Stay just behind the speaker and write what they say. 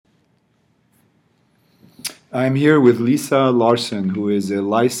I'm here with Lisa Larson, who is a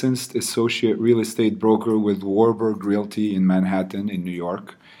licensed associate real estate broker with Warburg Realty in Manhattan, in New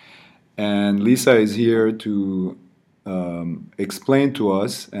York. And Lisa is here to explain to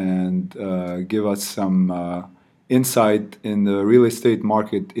us and give us some insight in the real estate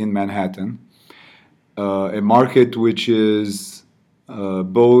market in Manhattan, a market which is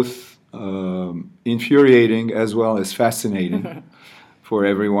both infuriating as well as fascinating for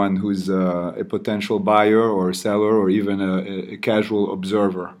everyone who's a potential buyer or seller or even a casual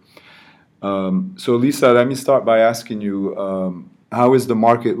observer. So, Lisa, let me start by asking you, how is the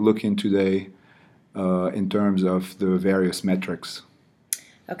market looking today in terms of the various metrics?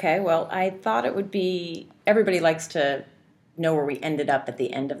 Okay, well, I thought it would be everybody likes to know where we ended up at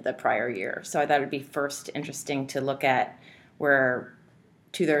the end of the prior year. So I thought it would be first interesting to look at where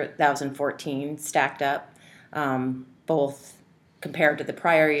 2014 stacked up, both compared to the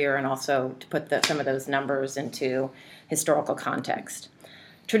prior year and also to put some of those numbers into historical context.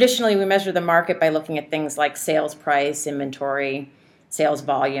 Traditionally, we measure the market by looking at things like sales price, inventory, sales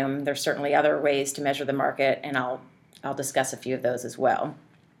volume. There's certainly other ways to measure the market, and I'll discuss a few of those as well.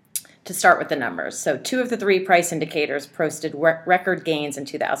 To start with the numbers, so 2 of the 3 price indicators posted record gains in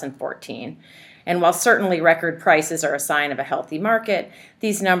 2014. And while certainly record prices are a sign of a healthy market,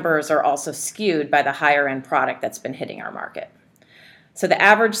 these numbers are also skewed by the higher end product that's been hitting our market. So the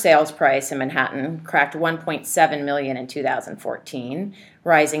average sales price in Manhattan cracked $1.7 million in 2014,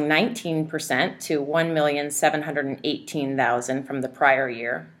 rising 19% to $1,718,000 from the prior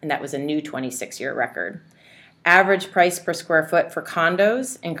year, and that was a new 26-year record. Average price per square foot for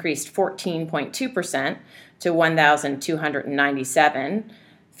condos increased 14.2% to 1,297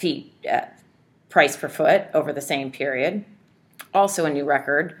 feet price per foot over the same period, also a new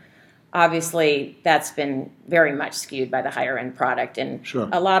record. Obviously, that's been very much skewed by the higher end product, and Sure.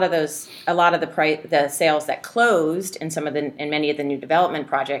 a lot of the sales that closed in many of the new development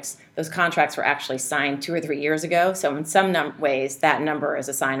projects, those contracts were actually signed 2 or 3 years ago. So in some ways, that number is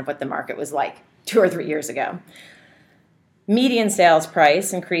a sign of what the market was like 2 or 3 years ago. Median sales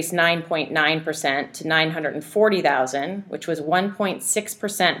price increased 9.9% to $940,000, which was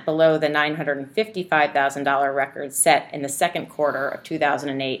 1.6% below the $955,000 record set in the second quarter of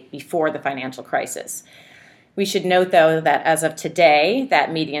 2008 before the financial crisis. We should note, though, that as of today,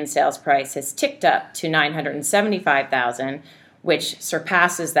 that median sales price has ticked up to $975,000, which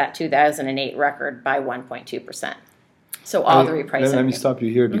surpasses that 2008 record by 1.2%. So all 3 prices. Let me stop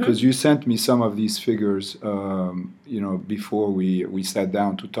you here because you sent me some of these figures, before we sat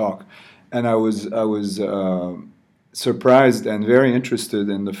down to talk, and I was surprised and very interested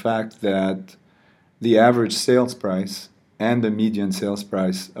in the fact that the average sales price and the median sales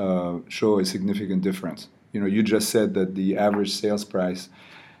price show a significant difference. You just said that the average sales price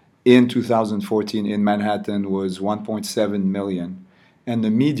in 2014 in Manhattan was 1.7 million. And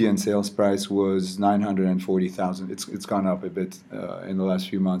the median sales price was 940,000. It's gone up a bit in the last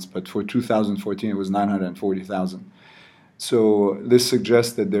few months, but for 2014 it was 940,000. So this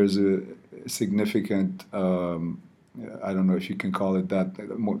suggests that there's a significant, I don't know if you can call it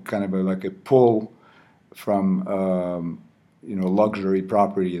that, more kind of like a pull from luxury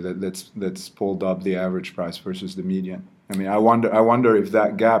property that's pulled up the average price versus the median. I mean, I wonder if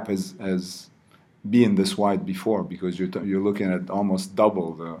that gap has been this wide before, because you're looking at almost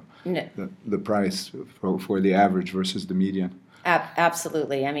double the price for the average versus the median.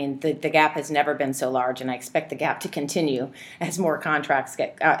 Absolutely. I mean, the gap has never been so large, and I expect the gap to continue as more contracts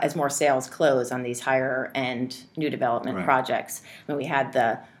as more sales close on these higher end new development projects. I mean, we had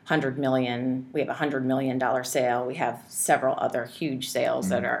the $100 million. We have a $100 million sale. We have several other huge sales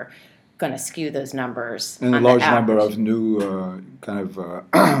that are going to skew those numbers. And a large number of new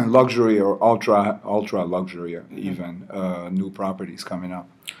luxury or ultra luxury even new properties coming up.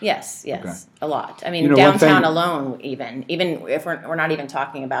 Yes, Okay. A lot. I mean, downtown alone, even if we're not even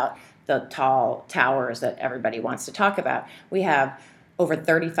talking about the tall towers that everybody wants to talk about, we have over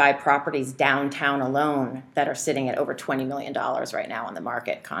 35 properties downtown alone that are sitting at over $20 million right now on the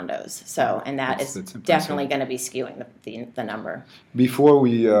market, condos. So, and that's definitely going to be skewing the number. Before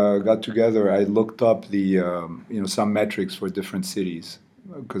we got together, I looked up the some metrics for different cities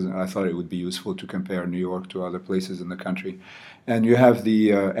because I thought it would be useful to compare New York to other places in the country. And you have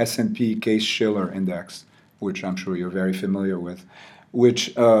the S&P Case-Shiller Index, which I'm sure you're very familiar with,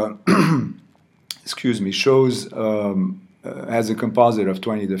 which shows has a composite of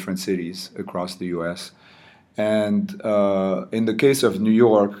 20 different cities across the U.S. And in the case of New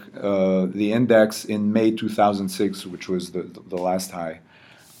York, the index in May 2006, which was the last high,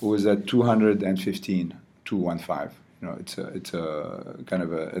 was at 215. It's a kind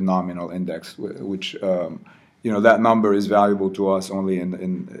of a nominal index, which that number is valuable to us only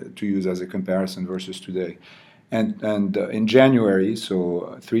in to use as a comparison versus today. And in January,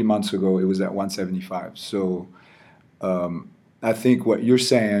 so 3 months ago, it was at 175. So I think what you're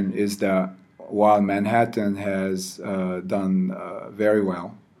saying is that while Manhattan has done very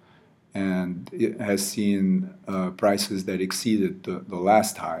well, and it has seen prices that exceeded the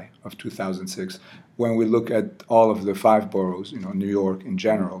last high of 2006. When we look at all of the five boroughs, New York in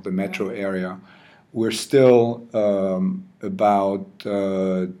general, the metro area, we're still about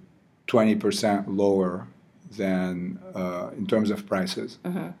 20% lower than, in terms of prices,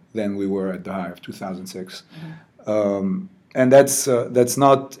 than we were at the high of 2006. And that's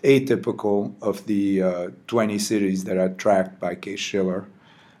not atypical of the 20 cities that are tracked by Case-Shiller.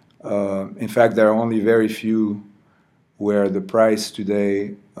 In fact, there are only very few where the price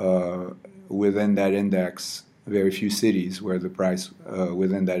today within that index, very few cities where the price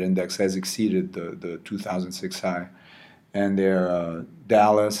within that index has exceeded the 2006 high. And they're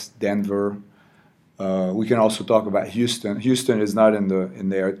Dallas, Denver. We can also talk about Houston. Houston is not in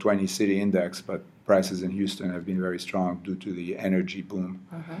their 20 city index, but prices in Houston have been very strong due to the energy boom.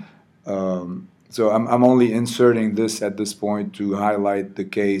 So I'm only inserting this at this point to highlight the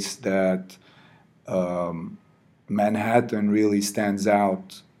case that Manhattan really stands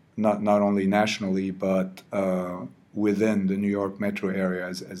out, not only nationally, but within the New York metro area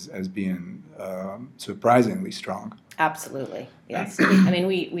as being surprisingly strong. Absolutely, yes. I mean,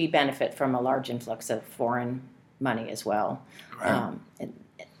 we benefit from a large influx of foreign money as well. Right.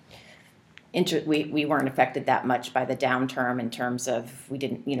 We weren't affected that much by the downturn in terms of we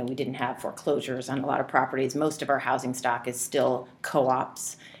didn't have foreclosures on a lot of properties. Most of our housing stock is still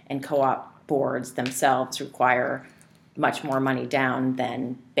co-ops, and co-op boards themselves require much more money down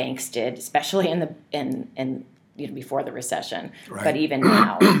than banks did, especially in before the recession. Right. But even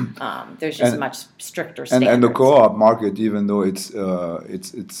now, there's just much stricter standards. And the co-op market, even though it's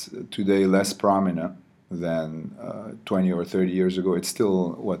today less prominent than 20 or 30 years ago, it's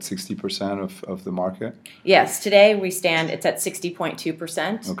still, 60% of the market? Yes, today it's at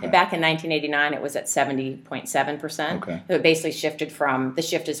 60.2%. Okay. Back in 1989, it was at 70.7%. Okay. So it basically the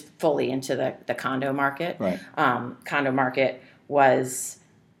shift is fully into the condo market. Right. Condo market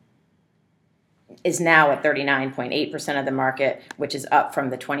is now at 39.8% of the market, which is up from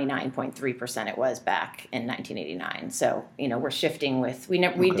the 29.3% it was back in 1989. So, we're shifting we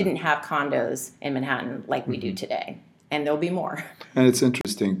didn't have condos in Manhattan like we do today, and there'll be more. And it's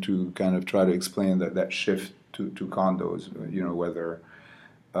interesting to kind of try to explain that shift to condos, whether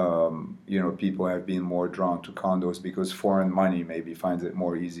people have been more drawn to condos because foreign money maybe finds it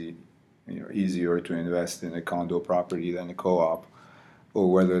more easier to invest in a condo property than a co-op, or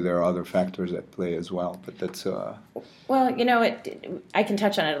whether there are other factors at play as well. But that's well, I can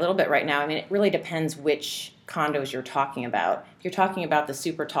touch on it a little bit right now. I mean, it really depends which condos you're talking about. If you're talking about the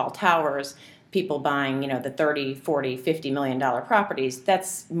super tall towers, people buying, the 30, 40, $50 million properties,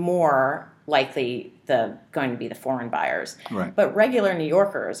 that's more likely going to be the foreign buyers. Right. But regular New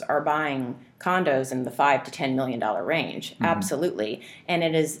Yorkers are buying condos in the $5 to $10 million range. Absolutely. And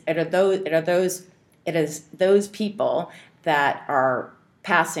it is those people that are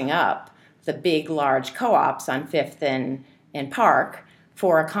passing up the big, large co-ops on Fifth and Park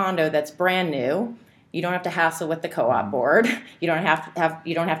for a condo that's brand new. You don't have to hassle with the co-op board. You don't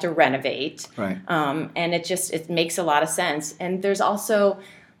have to renovate. Right. And it makes a lot of sense. And there's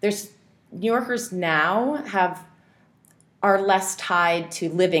New Yorkers now are less tied to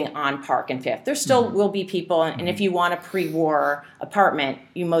living on Park and Fifth. There still will be people, and if you want a pre-war apartment,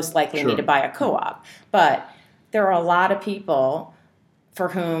 you most likely need to buy a co-op. But there are a lot of people for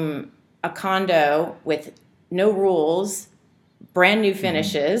whom a condo with no rules, brand new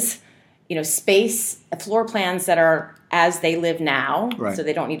finishes, space, floor plans that are as they live now, right. So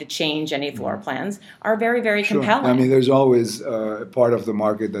they don't need to change any floor plans, are very, very compelling. I mean, there's always a part of the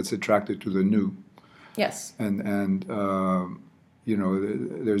market that's attracted to the new. Yes. And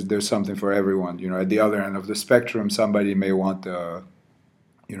there's something for everyone. At the other end of the spectrum, somebody may want a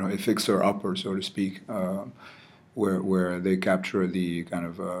fixer-upper, so to speak, where they capture the kind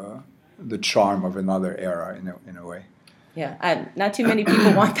of the charm of another era in a way. Yeah, not too many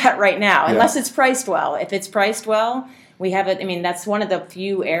people want that right now, unless it's priced well. If it's priced well, we have it. I mean, that's one of the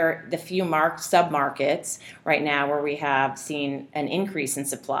few marked submarkets right now where we have seen an increase in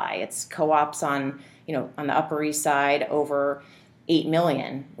supply. It's co-ops on the Upper East Side over 8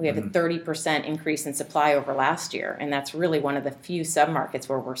 million. We have a 30% increase in supply over last year, and that's really one of the few submarkets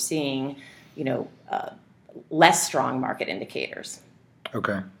where we're seeing less strong market indicators.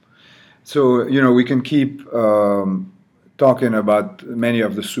 Okay. So, we can keep talking about many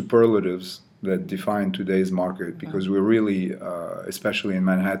of the superlatives that define today's market because we're really, especially in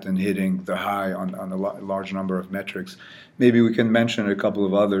Manhattan, hitting the high on a large number of metrics. Maybe we can mention a couple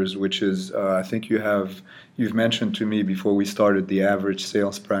of others, which is I think you've mentioned to me before we started the average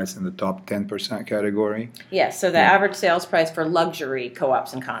sales price in the top 10% category. Yes, so the average sales price for luxury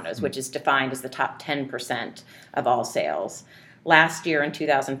co-ops and condos, which is defined as the top 10% of all sales. Last year in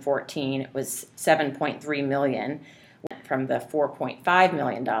 2014, it was $7.3 million, from the $4.5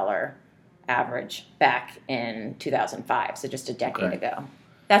 million average back in 2005, so just a decade ago.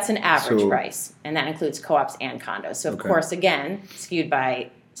 That's an average price, and that includes co-ops and condos. So, of course, again, skewed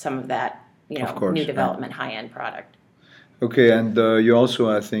by some of that, new development, high-end product. Okay, and you also,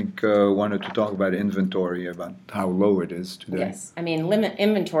 I think, wanted to talk about inventory, about how low it is today. Yes, I mean,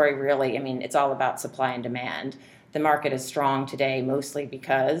 inventory really, it's all about supply and demand. The market is strong today mostly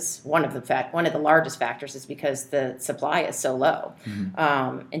because one of the largest factors is because the supply is so low.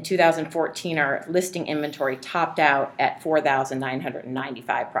 In 2014, our listing inventory topped out at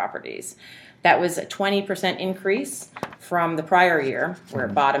 4,995 properties. That was a 20% increase from the prior year, where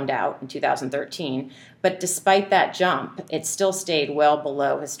it bottomed out in 2013. But despite that jump, it still stayed well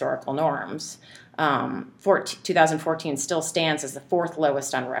below historical norms. 2014 still stands as the fourth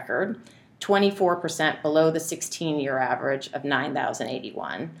lowest on record, 24% below the 16-year average of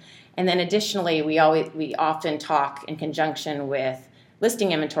 9,081. And then additionally, we often talk in conjunction with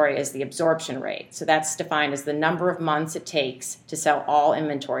listing inventory as the absorption rate. So that's defined as the number of months it takes to sell all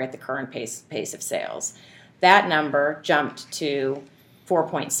inventory at the current pace of sales. That number jumped to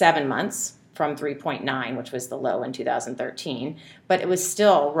 4.7 months from 3.9, which was the low in 2013, but it was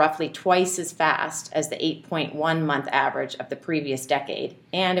still roughly twice as fast as the 8.1 month average of the previous decade,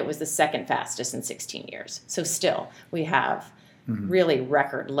 and it was the second fastest in 16 years. So still, we have really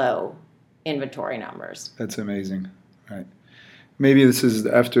record low inventory numbers. That's amazing, right? Maybe this is,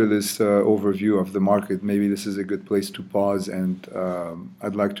 after this overview of the market, maybe this is a good place to pause, and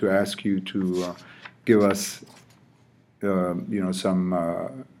I'd like to ask you to give us,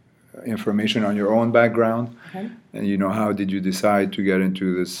 some information on your own background, and how did you decide to get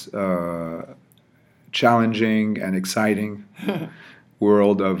into this challenging and exciting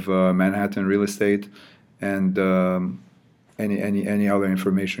world of Manhattan real estate, and any other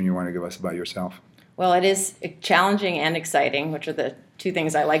information you want to give us about yourself. Well, it is challenging and exciting, which are the two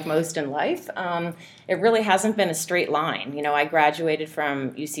things I like most in life. It really hasn't been a straight line. I graduated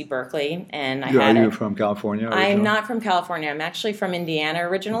from UC Berkeley, and Are you from California originally? I'm not from California. I'm actually from Indiana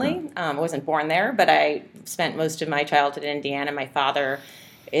originally. Okay. I wasn't born there, but I spent most of my childhood in Indiana. My father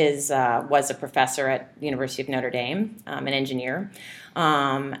was a professor at the University of Notre Dame, an engineer.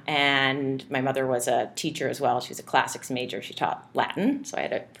 And my mother was a teacher as well. She was a classics major. She taught Latin, so I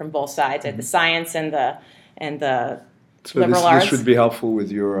had it from both sides. I had the science and the liberal arts. This should be helpful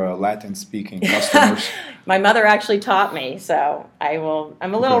with your Latin-speaking customers. My mother actually taught me, so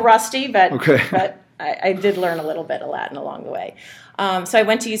I'm a little rusty, but I did learn a little bit of Latin along the way. So I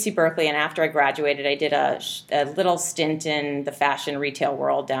went to UC Berkeley, and after I graduated, I did a little stint in the fashion retail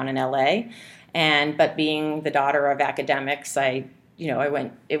world down in LA. But being the daughter of academics, I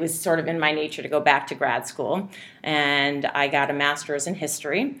went. It was sort of in my nature to go back to grad school, and I got a master's in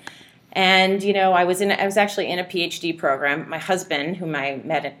history. And I was actually in a PhD program. My husband, whom I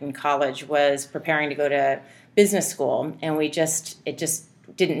met in college, was preparing to go to business school, and it just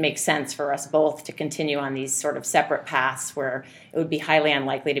didn't make sense for us both to continue on these sort of separate paths where it would be highly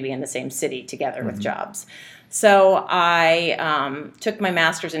unlikely to be in the same city together with jobs. So I took my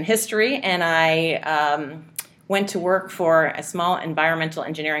master's in history, and I went to work for a small environmental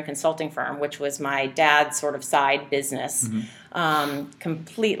engineering consulting firm, which was my dad's sort of side business.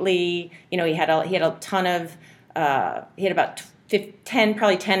 Completely, he had a ton of, he had about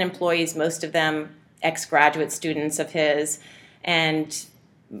 10 employees, most of them ex-graduate students of his, and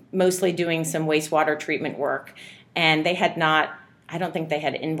mostly doing some wastewater treatment work. And I don't think they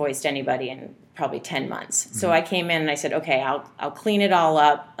had invoiced anybody in probably 10 months. So I came in and I said, okay, I'll clean it all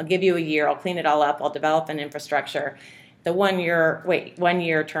up. I'll give you a year. I'll clean it all up. I'll develop an infrastructure. The 1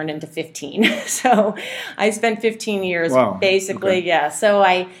 year turned into 15. So I spent 15 years basically. Okay. Yeah. So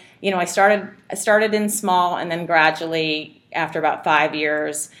I started in small, and then gradually after about 5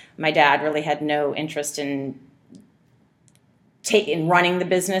 years, my dad really had no interest in running the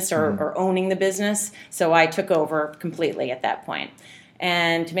business or owning the business. So I took over completely at that point.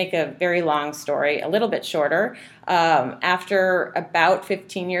 And to make a very long story a little bit shorter, after about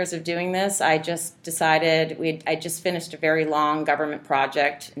 15 years of doing this, I just decided I just finished a very long government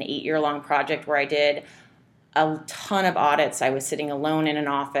project, an 8-year-long project where I did a ton of audits. I was sitting alone in an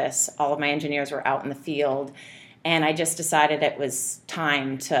office. All of my engineers were out in the field. And I just decided it was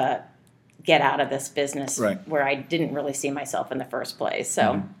time to get out of this business where I didn't really see myself in the first place.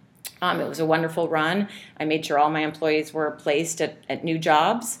 So it was a wonderful run. I made sure all my employees were placed at new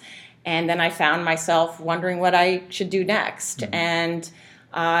jobs. And then I found myself wondering what I should do next. And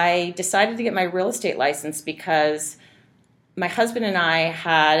I decided to get my real estate license because my husband and I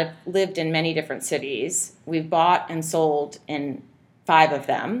had lived in many different cities. We've bought and sold in 5 of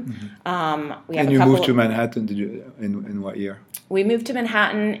them. We have and you moved to Manhattan, did you, in what year? We moved to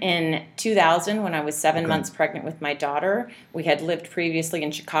Manhattan in 2000 when I was 7 months pregnant with my daughter. We had lived previously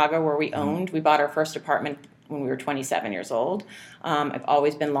in Chicago where we owned. We bought our first apartment when we were 27 years old. I've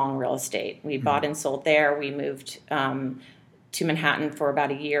always been long real estate. We bought and sold there. We moved to Manhattan for about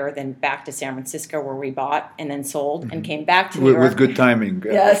a year, then back to San Francisco where we bought and then sold and came back to New York. With good timing,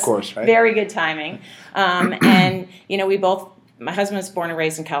 yes, of course, right? Very good timing. And, we both, my husband was born and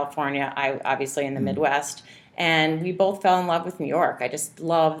raised in California, I obviously in the Midwest, and we both fell in love with New York. I just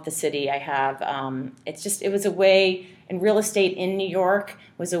love the city. I have, it was a way, and real estate in New York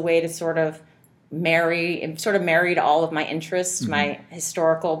was a way to sort of married all of my interests, my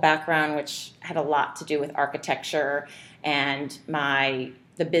historical background, which had a lot to do with architecture, and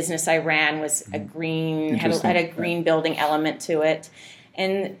the business I ran was a green, had a green building element to it.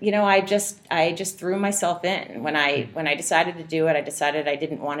 And I just threw myself in. When I decided to do it, I decided I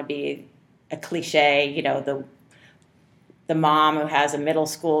didn't want to be a cliche, the mom who has a middle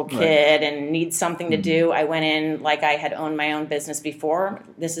school kid and needs something to do. I went in like I had owned my own business before.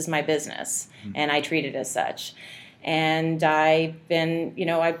 This is my business, and I treat it as such. And I'm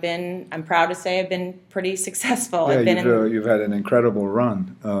proud to say I've been pretty successful. Yeah, you've had an incredible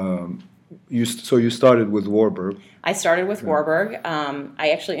run. So you started with Warburg. I started with Warburg.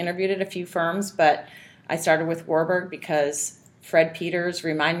 I actually interviewed at a few firms, but I started with Warburg because Fred Peters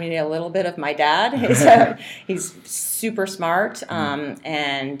reminded me a little bit of my dad. He's super smart,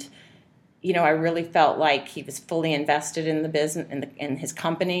 and I really felt like he was fully invested in the business, in his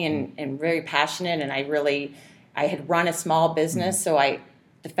company, and very passionate. And I had run a small business, so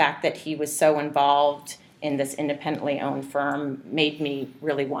the fact that he was so involved in this independently owned firm made me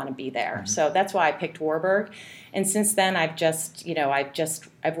really want to be there. So that's why I picked Warburg. And since then, I've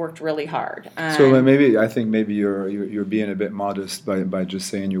worked really hard. So I think maybe you're being a bit modest by just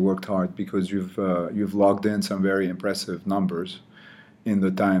saying you worked hard, because you've logged in some very impressive numbers in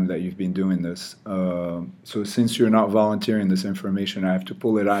the time that you've been doing this. So since you're not volunteering this information, I have to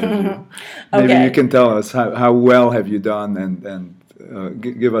pull it out of you. Maybe you can tell us how well have you done, and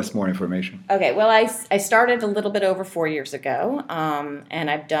give us more information. Okay, well, I started a little bit over 4 years ago, and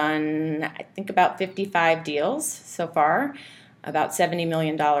I've done, I think, about 55 deals so far, about $70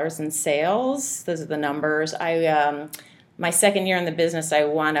 million in sales. Those are the numbers. My second year in the business, I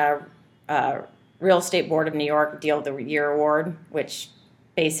won a Real Estate Board of New York Deal of the Year award, which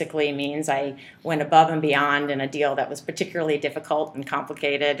basically means I went above and beyond in a deal that was particularly difficult and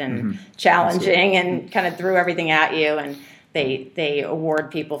complicated and challenging, and kind of threw everything at you. And they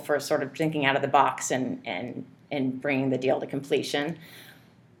award people for sort of thinking out of the box and bringing the deal to completion.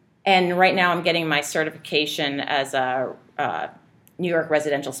 And right now I'm getting my certification as a New York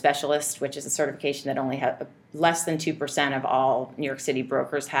residential specialist, which is a certification that only less than 2% of all New York City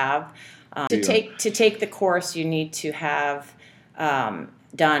brokers have. To take the course, you need to have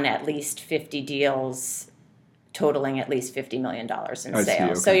done at least 50 deals totaling at least $50 million in sales. See,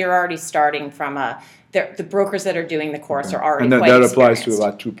 okay. So you're already starting from the brokers that are doing the course are already quite experienced. And that applies to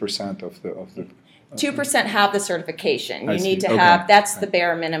about 2% of the 2% have the certification. You need to have, that's the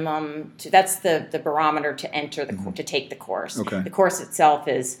bare minimum, that's the barometer to enter to take the course. Okay. The course itself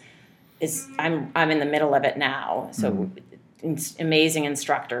is I'm in the middle of it now. So amazing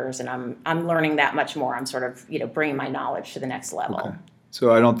instructors, and I'm learning that much more. I'm sort of, bringing my knowledge to the next level. Okay.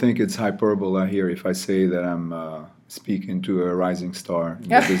 So I don't think it's hyperbole here if I say that I'm speaking to a rising star in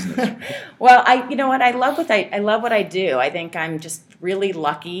the business. Well, you know what? I love what I do. I think I'm just really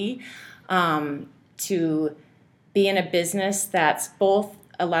lucky to be in a business that's both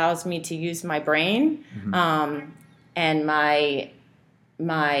allows me to use my brain and my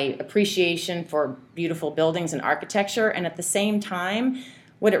appreciation for beautiful buildings and architecture, and at the same time,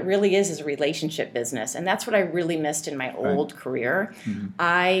 what it really is a relationship business. And that's what I really missed in my old career.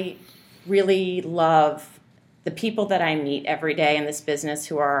 I really love the people that I meet every day in this business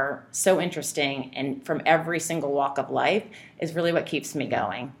who are so interesting and from every single walk of life is really what keeps me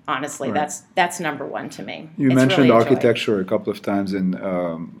going. Honestly, that's number one to me. You mentioned architecture a couple of times, and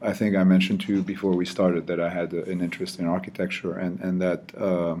I think I mentioned to you before we started that I had an interest in architecture, and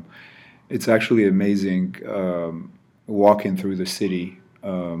that it's actually amazing walking through the city,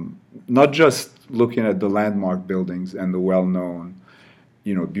 not just looking at the landmark buildings and the well-known,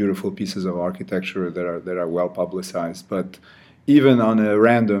 beautiful pieces of architecture that are well publicized, but even on a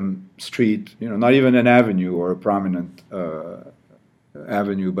random street, not even an avenue or a prominent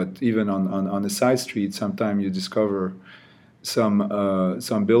avenue, but even on a side street, sometimes you discover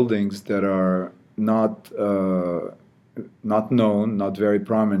some buildings that are not known, not very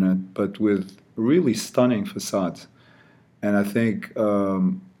prominent, but with really stunning facades. And I think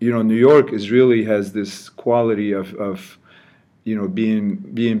New York has this quality of being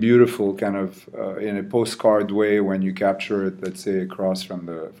beautiful, kind of in a postcard way when you capture it. Let's say across from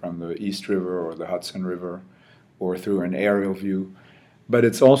the East River or the Hudson River, or through an aerial view. But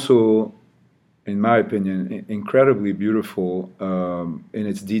it's also, in my opinion, incredibly beautiful in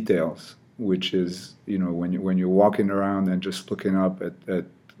its details, which is when you're walking around and just looking up at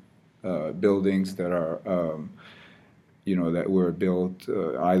buildings that are that were built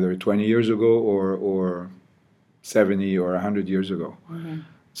either 20 years ago or 70 or 100 years ago. Mm-hmm.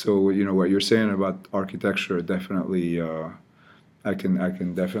 So what you're saying about architecture, definitely I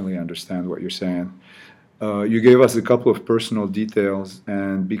can definitely understand what you're saying. You gave us a couple of personal details,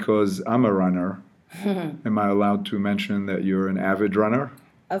 and because I'm a runner, am I allowed to mention that you're an avid runner?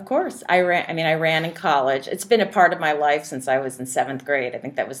 Of course. I ran in college. It's been a part of my life since I was in 7th grade. I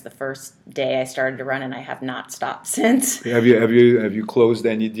think that was the first day I started to run, and I have not stopped since. Have you closed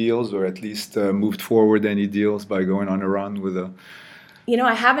any deals, or at least moved forward any deals by going on a run with a...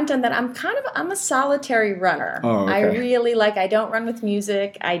 I haven't done that. I'm a solitary runner. Oh, okay. I really I don't run with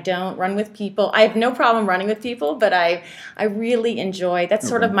music. I don't run with people. I have no problem running with people, but I really enjoy, that's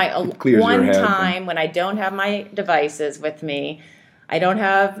sort of my one time when I don't have my devices with me. I don't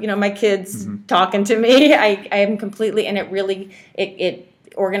have, my kids talking to me. I am completely, and it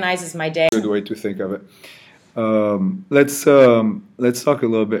organizes my day. Good way to think of it. Let's talk a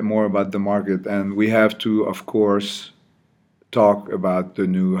little bit more about the market, and we have to, of course, talk about the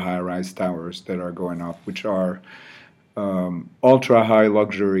new high-rise towers that are going up, which are ultra-high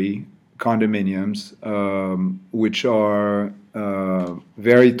luxury condominiums, which are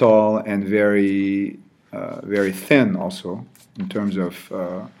very tall and very thin also, in terms of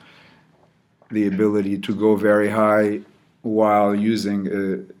the ability to go very high while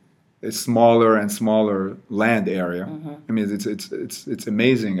using a smaller and smaller land area. Mm-hmm. I mean, it's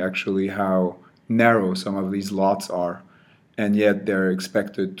amazing actually how narrow some of these lots are, and yet they're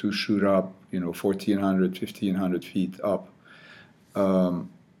expected to shoot up, 1,400, 1,500 feet up.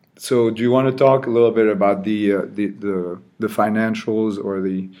 So, do you want to talk a little bit about the financials, or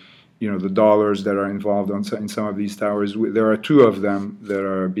the dollars that are involved in some of these towers? There are two of them that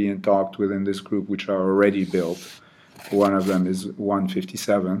are being talked within this group, which are already built. One of them is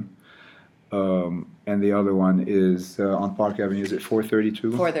 157, and the other one is on Park Avenue. Is it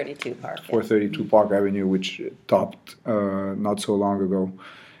 432? 432 Park. 432 Park Avenue, which topped not so long ago.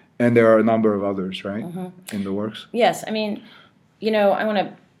 And there are a number of others, right, in the works? Yes. I mean, I want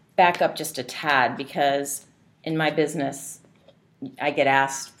to back up just a tad, because in my business, I get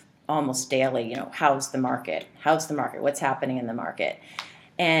asked almost daily, how's the market? How's the market? What's happening in the market?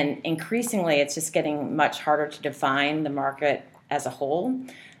 And increasingly, it's just getting much harder to define the market as a whole.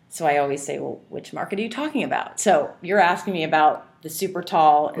 So I always say, well, which market are you talking about? So you're asking me about the super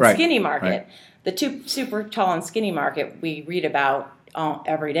tall and skinny market. Right. The super tall and skinny market we read about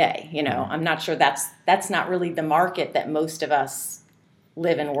every day. I'm not sure that's not really the market that most of us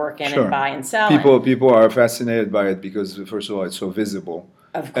live and work in and buy and sell. People are fascinated by it because, first of all, it's so visible.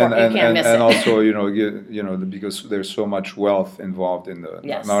 Of course, you can't miss it. And also, because there's so much wealth involved in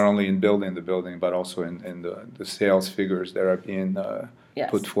not only in building the building, but also in the sales figures that are being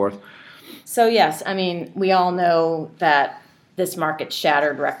put forth. So yes, I mean, we all know that this market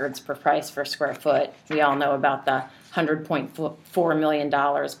shattered records per price per square foot. We all know about the $100.4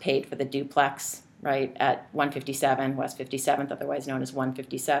 million paid for the duplex, right, at 157 West 57th, otherwise known as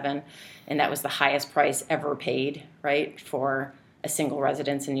 157, and that was the highest price ever paid, right, for a single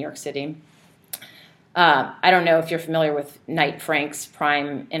residence in New York City. I don't know if you're familiar with Knight Frank's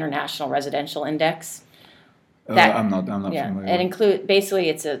Prime International Residential Index. I'm not familiar. It basically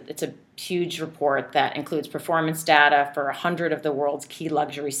it's a huge report that includes performance data for 100 of the world's key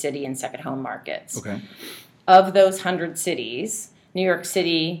luxury city and second home markets. Okay. Of those 100 cities, New York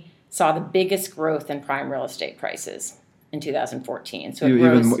City saw the biggest growth in prime real estate prices in 2014. So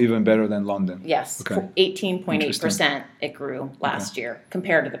even better than London. Yes, okay. 18.8% it grew last year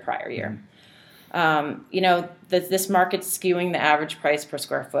compared to the prior year. This market's skewing the average price per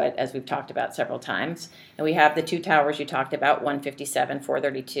square foot, as we've talked about several times. And we have the two towers you talked about, 157,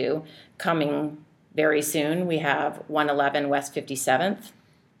 432, coming very soon. We have 111 West 57th,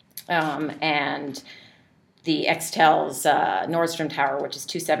 and the Extel's Nordstrom Tower, which is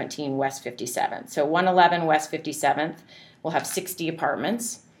 217 West 57th. So 111 West 57th will have 60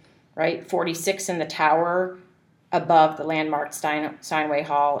 apartments, right? 46 in the tower above the landmark Steinway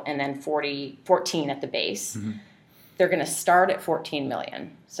Hall, and then 14 at the base. Mm-hmm. They're going to start at $14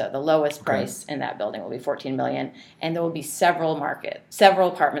 million. So the lowest price in that building will be $14 million, and there will be several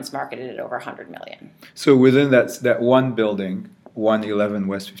apartments marketed at over $100 million. So within that one building, 111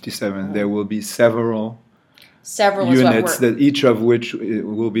 West 57, there will be several units that each of which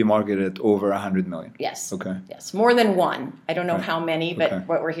will be marketed at over $100 million. Yes. Okay. Yes, more than one. I don't know how many, but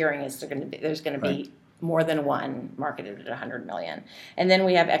what we're hearing is there's going to be more than one marketed at $100 million. And then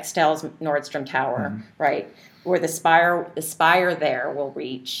we have Extel's Nordstrom Tower, right, where the spire there will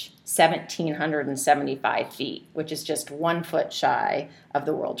reach 1,775 feet, which is just 1 foot shy of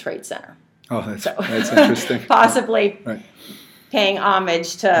the World Trade Center. Oh, that's interesting. Possibly paying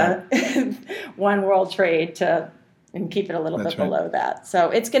homage to One World Trade and keep it a little bit below that. So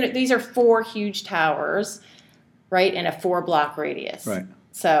these are 4 huge towers, right, in a 4-block radius. Right.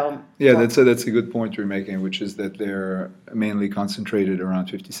 So that's a good point you're making, which is that they're mainly concentrated around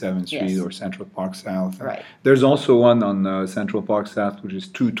 57th Street or Central Park South. Right. There's also one on Central Park South, which is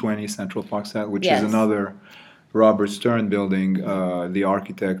 220 Central Park South, which is another Robert Stern building, the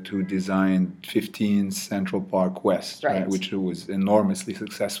architect who designed 15 Central Park West, right, which was enormously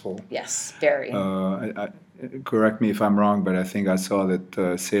successful. Yes, very. Correct me if I'm wrong, but I think I saw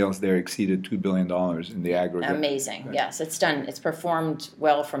that sales there exceeded $2 billion in the aggregate. Amazing. Right. Yes, it's performed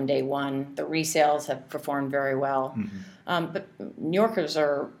well from day one. The resales have performed very well. Mm-hmm. But New Yorkers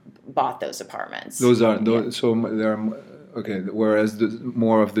bought those apartments. So they're okay. Whereas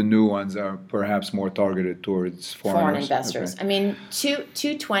more of the new ones are perhaps more targeted towards foreign investors. Okay. I mean,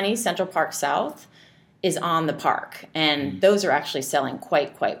 220 Central Park South is on the park, and those are actually selling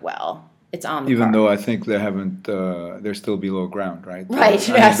quite well. It's on the Even park. though I think they haven't, they're still below ground, right? Right.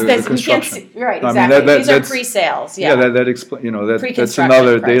 Yes. The construction. Right. Exactly. I mean, these are pre-sales. Yeah. That explains. That's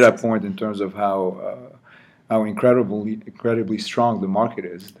another data point in terms of how incredibly strong the market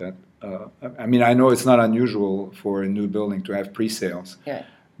is. That I mean, I know it's not unusual for a new building to have pre-sales. Right.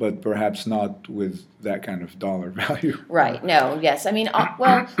 But perhaps not with that kind of dollar value. Right. No. Yes. I mean,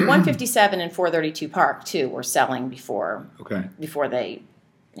 157 and 432 Park too were selling before they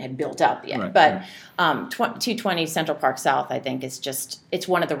had built up yet. Right, but 220 Central Park South, I think, it's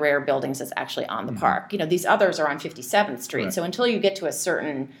one of the rare buildings that's actually on the park. These others are on 57th Street. Right. So until you get to a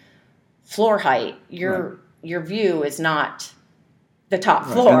certain floor height, your view is not the top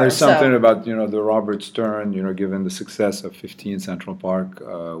floor. And there's something about, the Robert Stern, given the success of 15 Central Park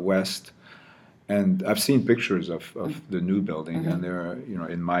West. And I've seen pictures of the new building, and they're,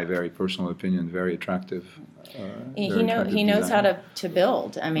 in my very personal opinion, very attractive. He knows how to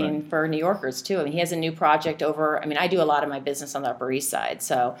build. I mean, for New Yorkers too. I mean, he has a new project over. I mean, I do a lot of my business on the Upper East Side,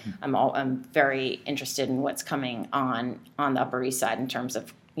 so I'm very interested in what's coming on the Upper East Side in terms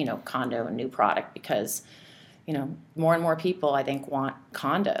of condo and new product, because more and more people, I think, want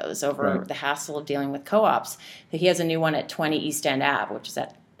condos over the hassle of dealing with co-ops. He has a new one at 20 East End Ave, which is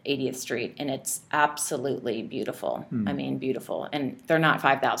at 80th Street, and it's absolutely beautiful. I mean, beautiful. And they're not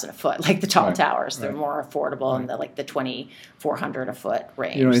 $5,000 a foot like the tall towers. They're more affordable in the $2,400 a foot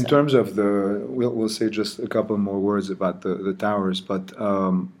range. In terms of we'll say just a couple more words about the towers, but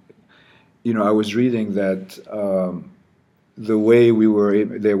I was reading that the way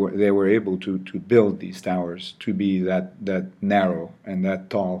they were able to build these towers to be that narrow and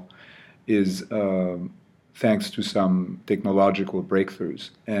that tall is thanks to some technological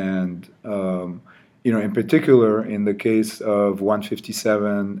breakthroughs. And, in particular, in the case of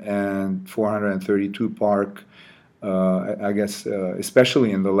 157 and 432 Park, I guess,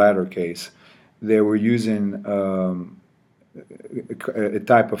 especially in the latter case, they were using a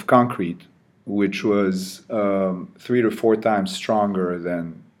type of concrete which was 3 to 4 times stronger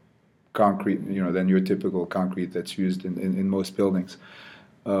than concrete, than your typical concrete that's used in most buildings.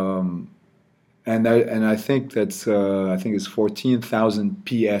 And I think it's 14,000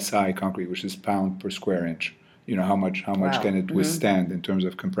 psi concrete, which is pound per square inch. How much can it withstand in terms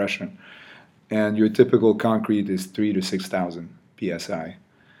of compression? And your typical concrete is 3 to 6,000 psi.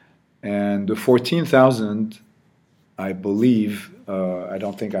 And the 14,000, I believe, I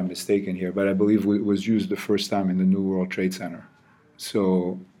don't think I'm mistaken here, but I believe it was used the first time in the New World Trade Center.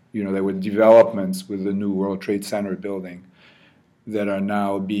 So there were developments with the New World Trade Center building that are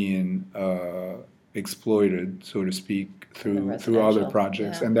now being exploited, so to speak, through other residential.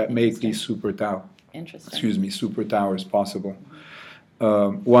 projects, Yeah, and that make interesting. these Interesting. super towers possible.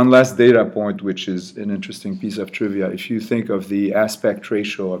 One last data point, which is an interesting piece of trivia. If you think of the aspect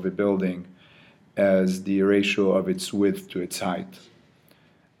ratio of a building as the ratio of its width to its height,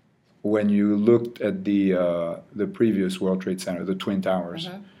 when you looked at the previous World Trade Center, the Twin Towers,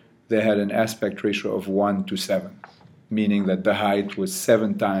 they had an aspect ratio of 1 to 7, meaning that the height was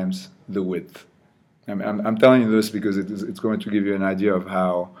 7 times the width. I'm telling you this because it's going to give you an idea of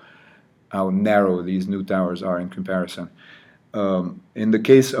how narrow these new towers are in comparison. In the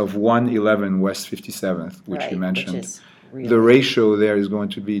case of 111 West 57th, which you mentioned, really the ratio there is going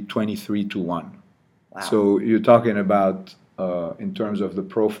to be 23 to 1. Wow. So you're talking about, in terms of the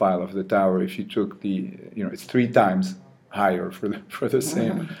profile of the tower, if you took it's 3 times higher for the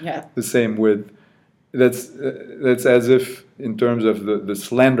same the same width. That's as if, in terms of the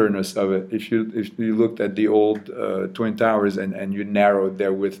slenderness of it, if you looked at the old Twin Towers and you narrowed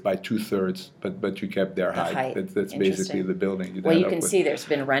their width by 2/3, but you kept their height. That's basically the building. Well, you can see there's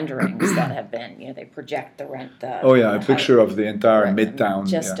been renderings that have been, they project the rent. A picture of the entire Midtown.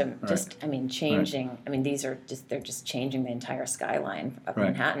 Changing. They're just changing the entire skyline of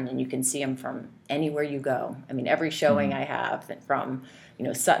Manhattan, and you can see them from anywhere you go. Every showing I have from,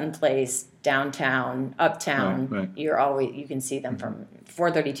 Sutton Place, downtown, uptown, you can see them from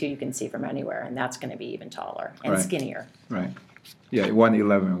 432. You can see from anywhere, and that's going to be even taller and skinnier. Right. Yeah,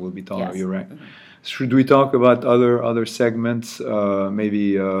 111 will be taller. Yes. You're right. Should we talk about other segments?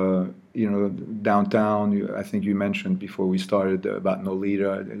 Maybe downtown. I think you mentioned before we started about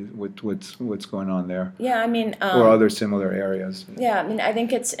Nolita. What's going on there? Yeah, or other similar areas. Yeah, I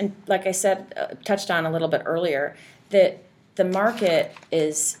think it's, and like I said, touched on a little bit earlier, that the market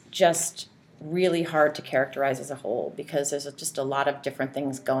is just really hard to characterize as a whole because there's just a lot of different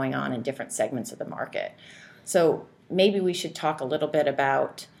things going on in different segments of the market. So maybe we should talk a little bit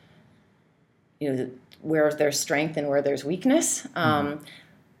about, where there's strength and where there's weakness.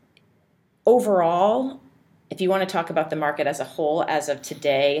 Overall, if you want to talk about the market as a whole, as of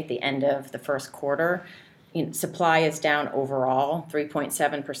today, at the end of the first quarter, supply is down overall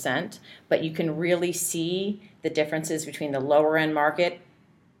 3.7%, but you can really see the differences between the lower end market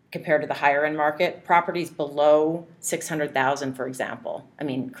compared to the higher end market. Properties below 600,000, for example,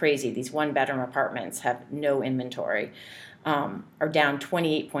 crazy. These 1-bedroom apartments have no inventory, are down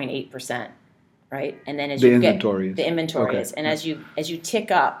 28.8%, right? And then as the inventory is, and as you tick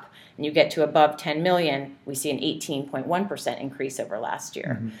up and you get to above 10 million, we see an 18.1% increase over last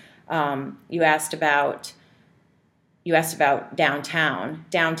year. You asked about downtown.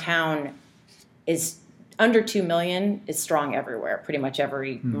 Downtown is under 2 million is strong everywhere, pretty much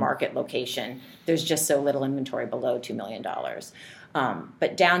every market location. There's just so little inventory below $2 million.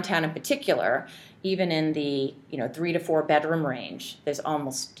 But downtown in particular, even in the 3 to 4 bedroom range,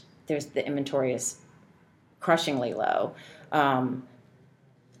 the inventory is crushingly low.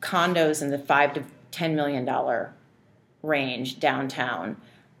 Condos in the $5 to $10 million range downtown,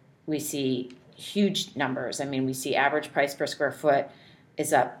 we see huge numbers. We see average price per square foot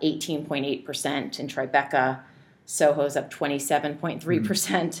is up 18.8% in Tribeca. Soho's up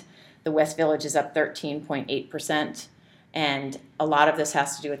 27.3%. The West Village is up 13.8%. And a lot of this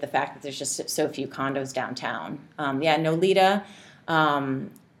has to do with the fact that there's just so few condos downtown. Nolita,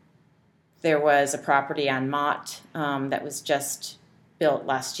 there was a property on Mott that was just built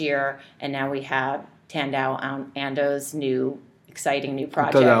last year, and now we have Tandao Ando's exciting new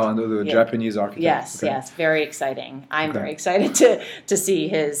project. Tandao Ando, the Japanese architect. Yes, very exciting. I'm very excited to see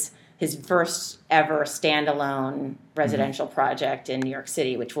his first ever standalone residential project in New York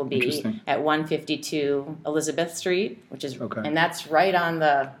City, which will be at 152 Elizabeth Street, which is, and that's right on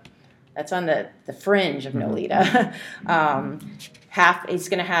the fringe of Nolita. He's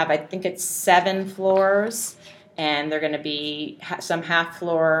going to have, I think it's 7 floors, and they're going to be some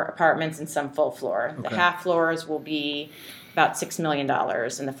half-floor apartments and some full floor. The half floors will be about $6 million,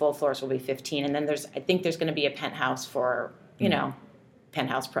 and the full floors will be 15. And then I think there's going to be a penthouse for,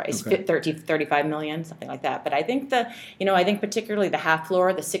 penthouse price, 35 million, something like that. But I think I think particularly the half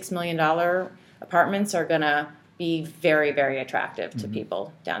floor, the $6 million apartments are going to be very, very attractive to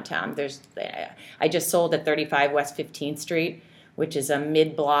people downtown. I just sold at 35 West 15th Street, which is a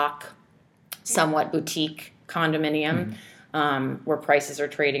mid-block, somewhat boutique condominium, where prices are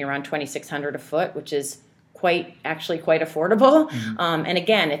trading around $2,600 a foot, which is quite affordable. And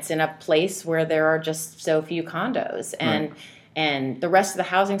again, it's in a place where there are just so few condos, and the rest of the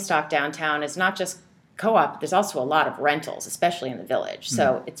housing stock downtown is not just co-op. There's also a lot of rentals, especially in the Village.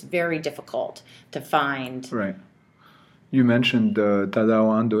 So it's very difficult to find You mentioned Tadao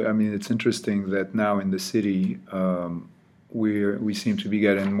Ando. I mean, it's interesting that now in the city, we seem to be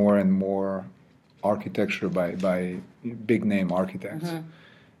getting more and more architecture by big name architects.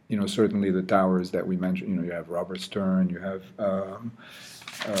 Certainly the towers that we mentioned. You have Robert Stern, you have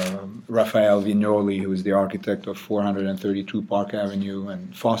Raphael Vignoli, who is the architect of 432 Park Avenue,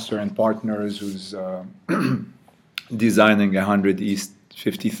 and Foster and Partners, who's designing 100 East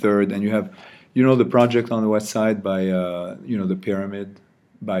 53rd, and you have, the project on the west side by, the pyramid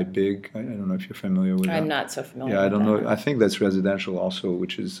by Big. I don't know if you're familiar with that. I'm not so familiar Yeah, I with don't that. know. I think that's residential also,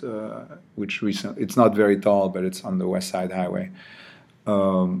 which recently, it's not very tall, but it's on the West Side Highway.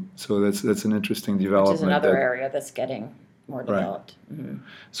 So that's an interesting development. Which is another area that's getting more developed. Right.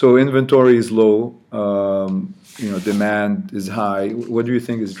 So inventory is low. Demand is high. What do you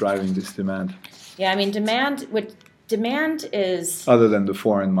think is driving this demand? Yeah, I mean, demand is other than the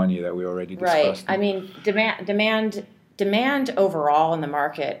foreign money that we already discussed. Right. I mean, demand overall in the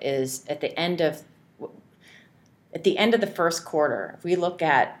market is at the end of the first quarter. If we look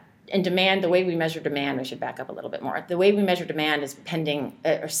at demand, the way we measure demand, we should back up a little bit more. The way we measure demand is pending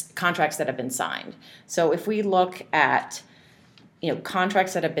contracts that have been signed. So if we look at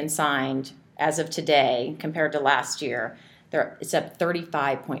contracts that have been signed as of today compared to last year, it's up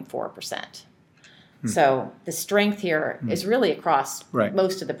 35.4%. So the strength here is really across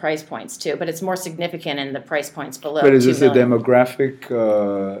most of the price points too, but it's more significant in the price points below. But is this a demographic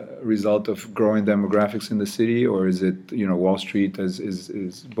result of growing demographics in the city, or is it Wall Street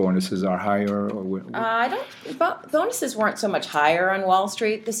is bonuses are higher? Or bonuses weren't so much higher on Wall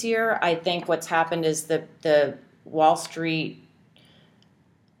Street this year. I think what's happened is the Wall Streeters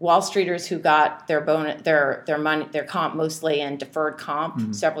who got their money, their comp mostly in deferred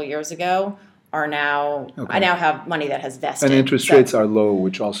comp several years ago. I now have money that has vested. And interest rates are low,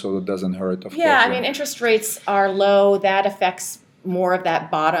 which also doesn't hurt, of course. Yeah, I mean, interest rates are low. That affects more of that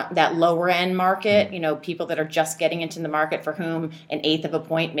lower end market. People that are just getting into the market for whom an eighth of a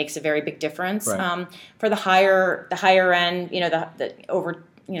point makes a very big difference. Right. For the higher end, the over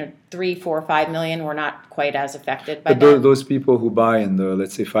 3, 4, 5 million, we're not quite as affected by that. But those people who buy in the,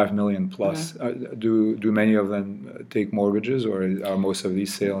 let's say, 5 million plus, do many of them take mortgages, or are most of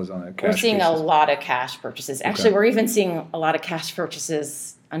these sales on a cash We're seeing basis? a lot of cash purchases. Actually, we're even seeing a lot of cash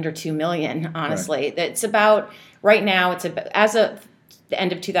purchases under 2 million, honestly. It's about, right now, as of the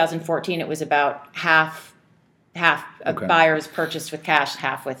end of 2014, it was about half of buyers purchased with cash,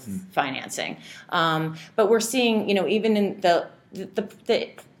 half with financing. But we're seeing, even in the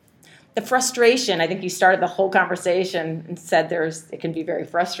frustration. I think you started the whole conversation and said it can be very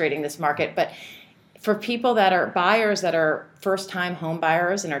frustrating, this market. But for people that are buyers that are first-time home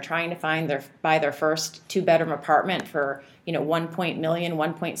buyers and are trying to buy their first 2-bedroom apartment for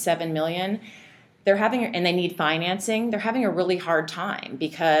 1.7 million, and they need financing, they're having a really hard time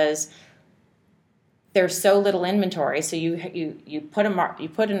because there's so little inventory. So you put an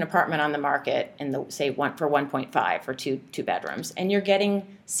apartment on the market in for 1.5 for two bedrooms, and you're getting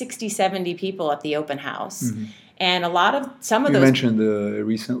 60, 70 people at the open house. And some of those. You mentioned the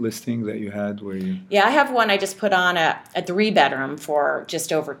recent listing that you had where you. Yeah, I have one I just put on a 3-bedroom for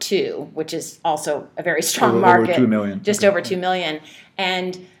just over 2, which is also a very strong market. Over 2 million. Just over 2 million.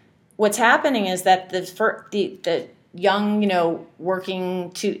 And what's happening is that the young,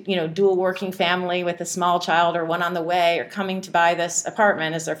 dual working family with a small child or one on the way are coming to buy this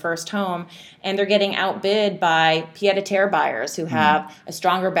apartment as their first home, and they're getting outbid by pied-à-terre buyers who have a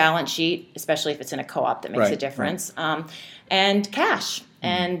stronger balance sheet, especially if it's in a co-op that makes a difference, and cash.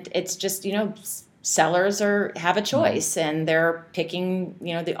 And it's just, sellers have a choice, and they're picking,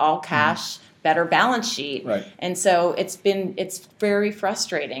 the all cash, better balance sheet. Right. And so it's very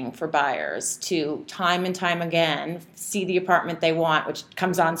frustrating for buyers to time and time again see the apartment they want, which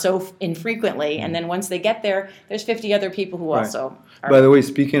comes on so infrequently. And then once they get there, there's 50 other people who also are. By the way,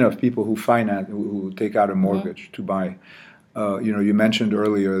 speaking of people who finance, who take out a mortgage to buy, you mentioned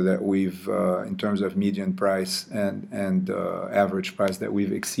earlier that we've, in terms of median price and average price, that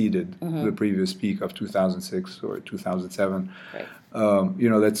we've exceeded the previous peak of 2006 or 2007. Right.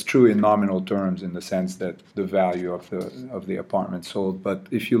 That's true in nominal terms, in the sense that the value of the apartment sold. But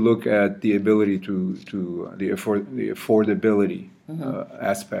if you look at the ability to the affordability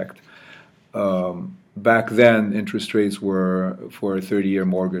aspect, back then interest rates were, for a 30-year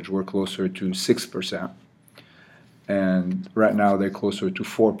mortgage, were closer to 6%, and right now they're closer to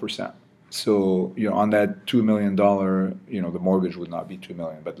 4%. So, on that $2 million, the mortgage would not be $2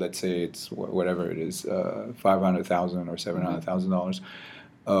 million, but let's say it's whatever it is, $500,000 or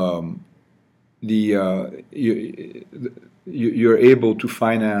 $700,000. you're able to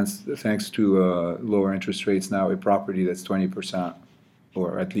finance, thanks to lower interest rates now, a property that's 20%,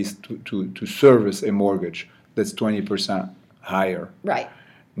 or at least to service a mortgage that's 20% higher Right.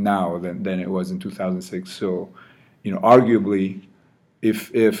 now than it was in 2006. So, arguably,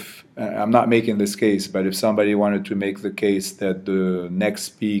 if I'm not making this case, but if somebody wanted to make the case that the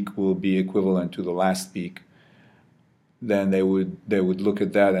next peak will be equivalent to the last peak, then they would look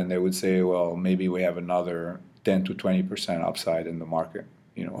at that and they would say, well, maybe we have another 10 to 20% upside in the market.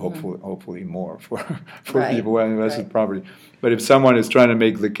 Hopefully more for Right. people who have invested Right. property. But if someone is trying to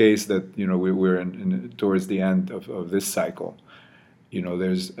make the case that we're towards the end of this cycle,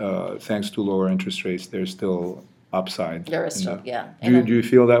 there's thanks to lower interest rates, there's still upside. There is still, yeah. Do you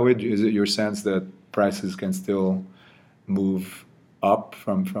feel that way? Is it your sense that prices can still move up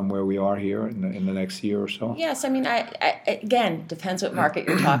from where we are here in the next year or so? Yes, I mean, again, depends what market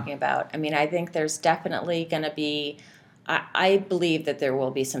you're talking about. I mean, I think there's definitely going to be, I believe that there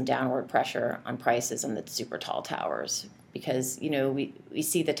will be some downward pressure on prices on the super tall towers, because we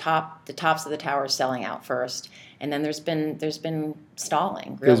see the tops of the towers selling out first, and then there's been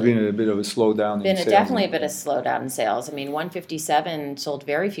stalling. Really. There's been a bit of a slowdown in sales. Definitely a bit of slowdown in sales. I mean, 157 sold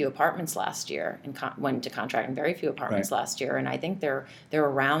very few apartments last year and went into contract in very few apartments last year, and I think they're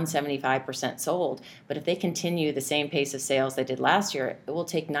around 75% sold. But if they continue the same pace of sales they did last year, it will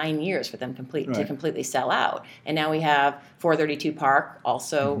take 9 years for them to completely sell out. And now we have 432 Park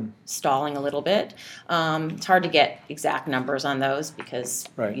also stalling a little bit. It's hard to get exact numbers on those because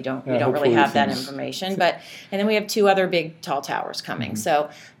we don't really have that information. And then we have two other big tall towers coming. So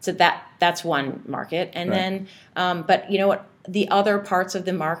that's one market. And then, but you know what? The other parts of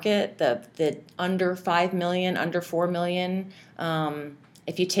the market, the under 5 million, under 4 million,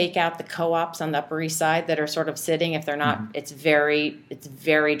 if you take out the co-ops on the Upper East Side that are sort of sitting, if they're not, it's very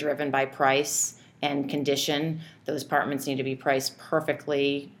driven by price and condition. Those apartments need to be priced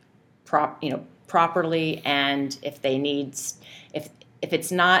perfectly, properly, and if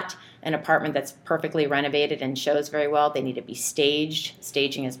it's not an apartment that's perfectly renovated and shows very well, they need to be staged.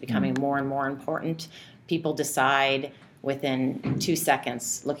 Staging is becoming more and more important. People decide within 2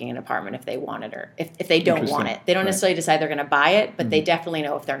 seconds looking at an apartment if they want it or if they don't want it. They don't necessarily decide they're going to buy it, but they definitely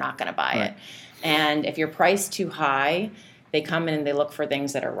know if they're not going to buy it. And if you're priced too high, they come in and they look for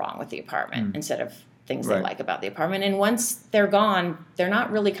things that are wrong with the apartment instead of things they like about the apartment. And once they're gone, they're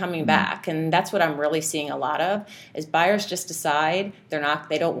not really coming back. And that's what I'm really seeing a lot of, is buyers just decide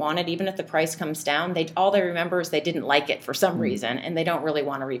they don't want it. Even if the price comes down, all they remember is they didn't like it for some reason, and they don't really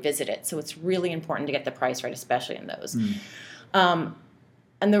want to revisit it. So it's really important to get the price right, especially in those. And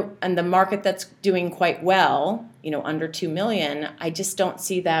the market that's doing quite well, under 2 million, I just don't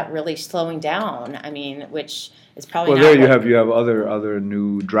see that really slowing down. I mean, which is probably there you have other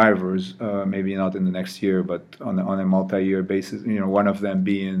new drivers, maybe not in the next year, but on a multi-year basis. One of them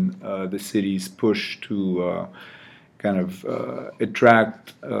being the city's push to kind of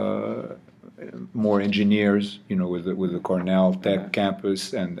attract more engineers. With the Cornell Tech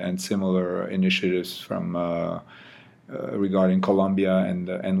campus and similar initiatives from. Regarding Columbia and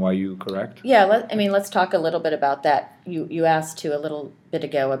NYU, correct? Yeah, let's talk a little bit about that. You asked too a little bit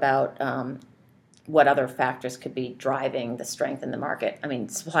ago about what other factors could be driving the strength in the market. I mean,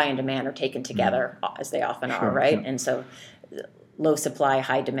 supply and demand are taken together, as they often are, right? Yeah. And so low supply,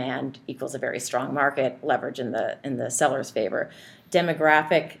 high demand equals a very strong market, leverage in the seller's favor.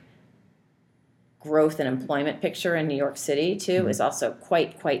 Demographic growth and employment picture in New York City, too, is also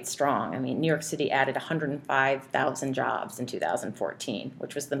quite strong. I mean, New York City added 105,000 jobs in 2014,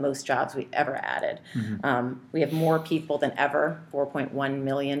 which was the most jobs we ever added. We have more people than ever, 4.1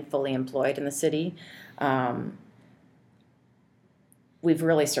 million fully employed in the city. We've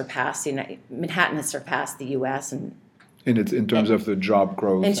really surpassed, Manhattan has surpassed the U.S. In terms of the job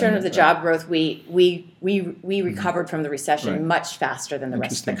growth. In terms of the job growth, we recovered from the recession much faster than the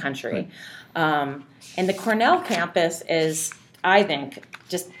rest of the country. And the Cornell campus is, I think,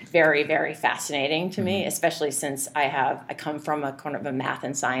 just very, very fascinating to me, especially since I come from a kind of a math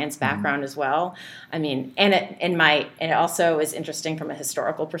and science background as well. I mean, and it also is interesting from a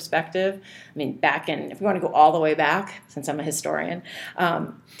historical perspective. I mean, if we want to go all the way back, since I'm a historian,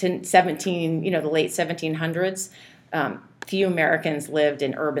 to the late 1700s. Few Americans lived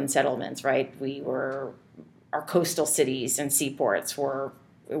in urban settlements, right? Our coastal cities and seaports were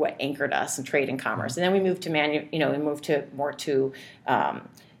what anchored us in trade and commerce. And then we moved to more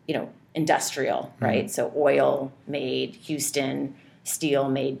industrial, right? So oil made Houston, steel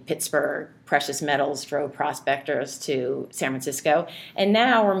made Pittsburgh, precious metals drove prospectors to San Francisco, and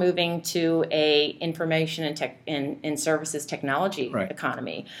now we're moving to a information and tech in services technology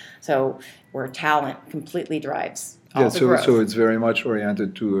economy. So where talent completely drives all the growth. So it's very much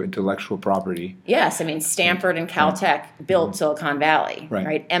oriented to intellectual property. Yes, I mean Stanford and Caltech built Silicon Valley,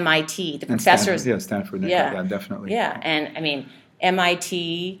 right? MIT, the professors. Stanford, definitely. Yeah, and I mean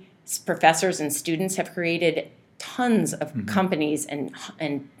MIT professors and students have created tons of companies and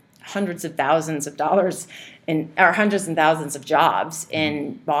hundreds of thousands of dollars or hundreds and thousands of jobs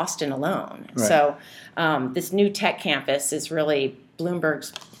in Boston alone. Right. So this new tech campus is really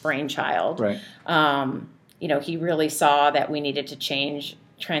Bloomberg's brainchild. Right. He really saw that we needed to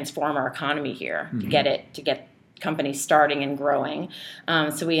transform our economy here to get companies starting and growing.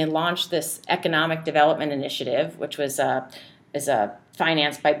 So we launched this economic development initiative, which was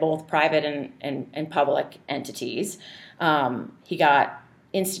financed by both private and public entities. He got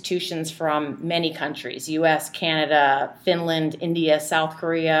institutions from many countries, U.S., Canada, Finland, India, South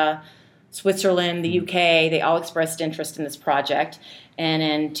Korea, Switzerland, the UK. They all expressed interest in this project. And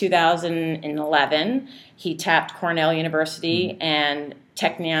in 2011, he tapped Cornell University and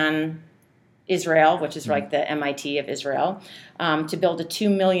Technion Israel, which is like the MIT of Israel, to build a 2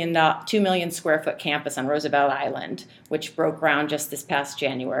 million square foot campus on Roosevelt Island, which broke ground just this past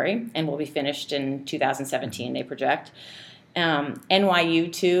January and will be finished in 2017, they project.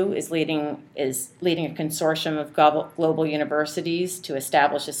 NYU too is leading a consortium of global universities to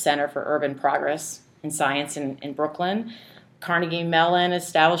establish a center for urban progress in science in Brooklyn. Carnegie Mellon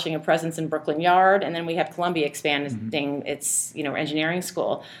establishing a presence in Brooklyn Yard, and then we have Columbia expanding its engineering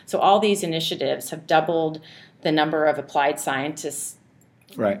school. So all these initiatives have doubled the number of applied scientists,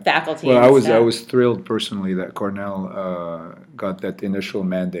 faculty. Well, I was thrilled personally that Cornell got that initial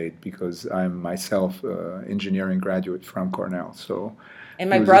mandate because I'm myself engineering graduate from Cornell. So.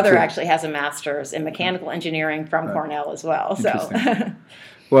 And my brother actually has a master's in mechanical engineering from Cornell as well. So.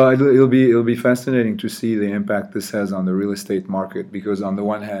 Well, it'll be fascinating to see the impact this has on the real estate market, because on the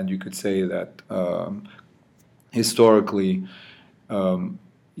one hand, you could say that historically,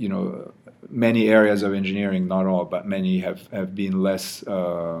 many areas of engineering, not all, but many have been less.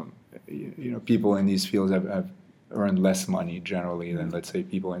 People in these fields have earned less money generally than, let's say,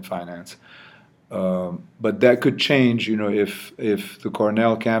 people in finance. But that could change, if the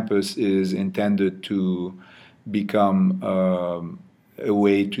Cornell campus is intended to become a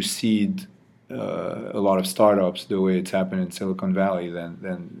way to seed a lot of startups the way it's happened in Silicon Valley,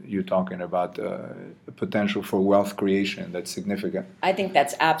 then you're talking about a potential for wealth creation that's significant. I think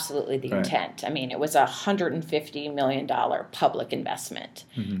that's absolutely the intent. I mean, it was a $150 million public investment,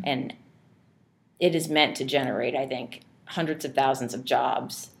 and it is meant to generate, I think, hundreds of thousands of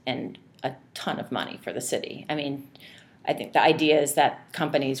jobs and a ton of money for the city. I mean, I think the idea is that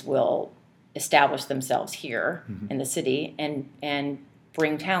companies will establish themselves here in the city and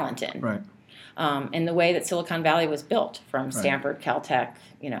bring talent in. Right. In the way that Silicon Valley was built from Stanford, Caltech,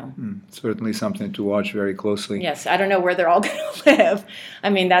 Certainly something to watch very closely. Yes, I don't know where they're all going to live. I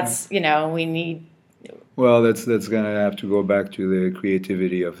mean, that's, we need... Well, that's going to have to go back to the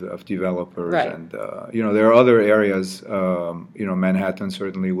creativity of developers. Right. And, there are other areas, Manhattan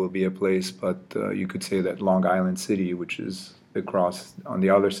certainly will be a place, but you could say that Long Island City, which is across on the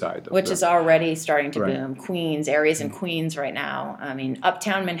other side. Which is already starting to boom. Queens, areas in Queens right now. I mean,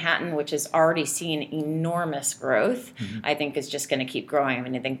 uptown Manhattan, which has already seen enormous growth, I think is just going to keep growing. I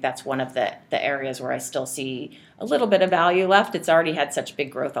mean, I think that's one of the areas where I still see a little bit of value left. It's already had such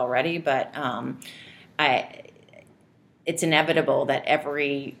big growth already, but it's inevitable that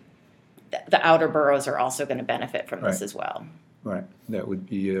the outer boroughs are also going to benefit from this as well. Right. That would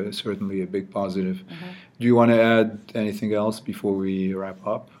be certainly a big positive. Do you want to add anything else before we wrap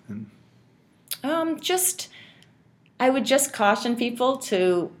up? I would just caution people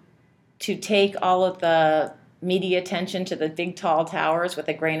to take all of the media attention to the big tall towers with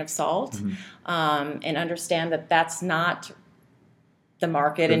a grain of salt, and understand that that's not the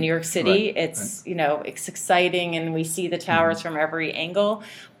market in New York City. It's it's exciting, and we see the towers from every angle,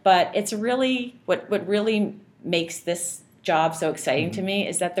 but it's really what really makes this job so exciting to me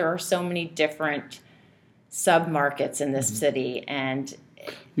is that there are so many different sub-markets in this city. And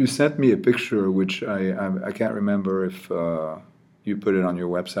you sent me a picture, which I can't remember if you put it on your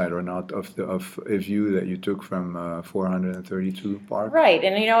website or not, of a view that you took from 432 Park. Right,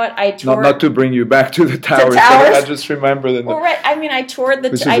 and you know what? I toured... Not to bring you back to the towers. But I just remember that. Well, right. I mean, I toured the...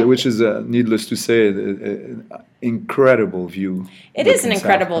 Which is needless to say, an incredible view. It is an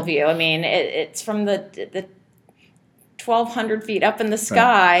incredible view. I mean, it's from the 1,200 feet up in the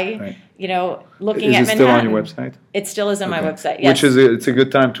sky, right. Looking Is at it still Manhattan. on your website? It still is on my Okay. website, yes. It's a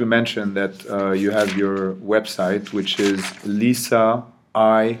good time to mention that you have your website, which is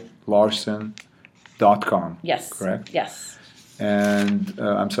lisailarson.com. Yes. Correct? Yes. And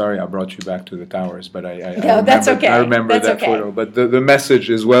I'm sorry I brought you back to the towers, but I No, remember, that's okay. I remember That's that okay. photo. But the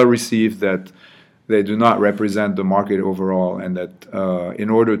message is well received that they do not represent the market overall, and that in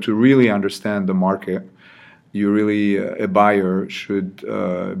order to really understand the market, a buyer should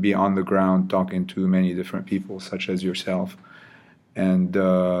be on the ground talking to many different people, such as yourself. And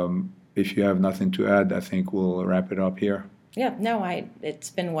if you have nothing to add, I think we'll wrap it up here. Yeah, no, it's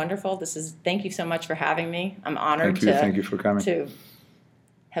been wonderful. Thank you so much for having me. I'm honored Thank you for coming. to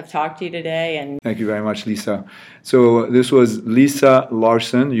have talked to you today. And thank you very much, Lisa. So this was Lisa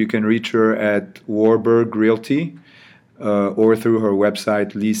Larson. You can reach her at Warburg Realty or through her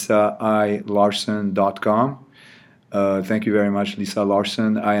website, lisailarson.com. Thank you very much, Lisa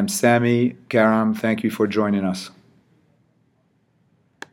Larson. I am Sammy Karam. Thank you for joining us.